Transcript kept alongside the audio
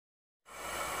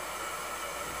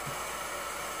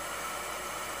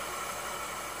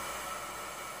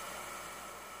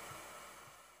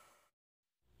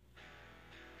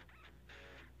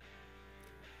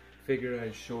figured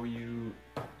I'd show you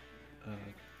a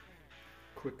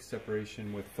quick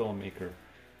separation with FilmMaker.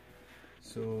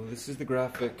 So this is the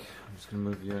graphic. I'm just gonna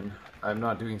move you in. I'm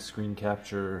not doing screen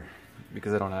capture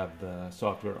because I don't have the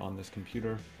software on this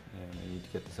computer and I need to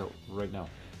get this out right now.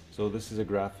 So this is a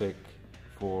graphic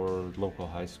for local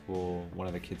high school one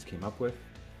of the kids came up with.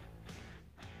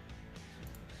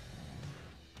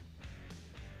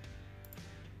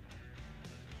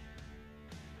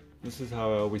 This is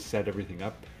how I always set everything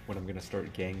up when I'm going to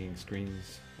start ganging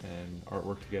screens and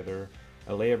artwork together.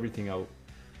 I lay everything out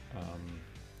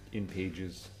in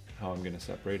pages, how I'm going to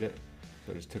separate it.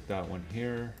 So I just took that one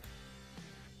here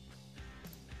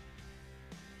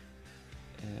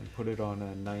and put it on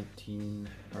a 19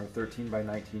 or 13 by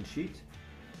 19 sheet.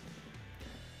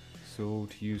 So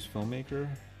to use FilmMaker,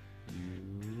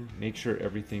 you make sure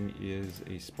everything is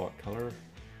a spot color.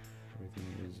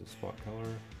 Everything is a spot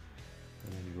color.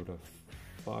 And then you go to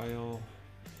File,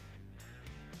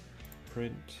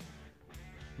 Print,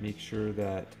 make sure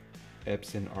that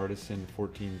Epson Artisan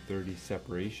 1430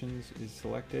 Separations is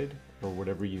selected, or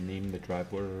whatever you name the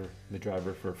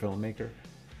driver for FilmMaker.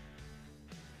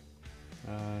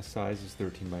 Size is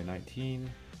 13 by 19.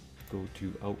 Go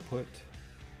to Output,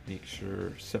 make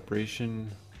sure Separation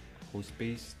Host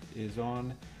Base is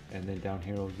on, and then down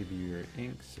here it'll give you your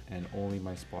inks, and only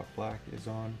my spot black is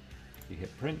on. You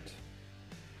hit Print.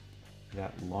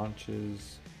 That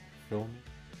launches Film.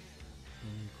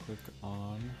 And click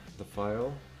on the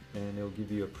file and it'll give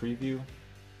you a preview.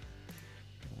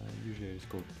 Usually I just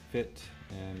go Fit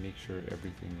and make sure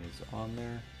everything is on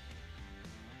there.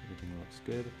 Everything looks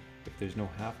good. If there's no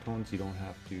halftones, you don't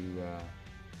have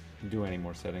to do any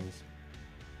more settings.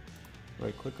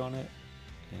 Right click on it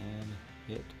and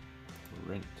hit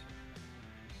Print.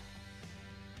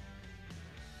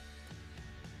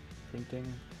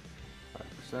 Printing.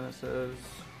 5% it says,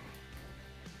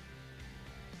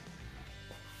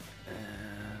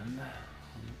 and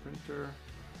on the printer,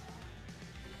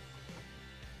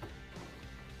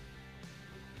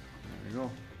 there you go.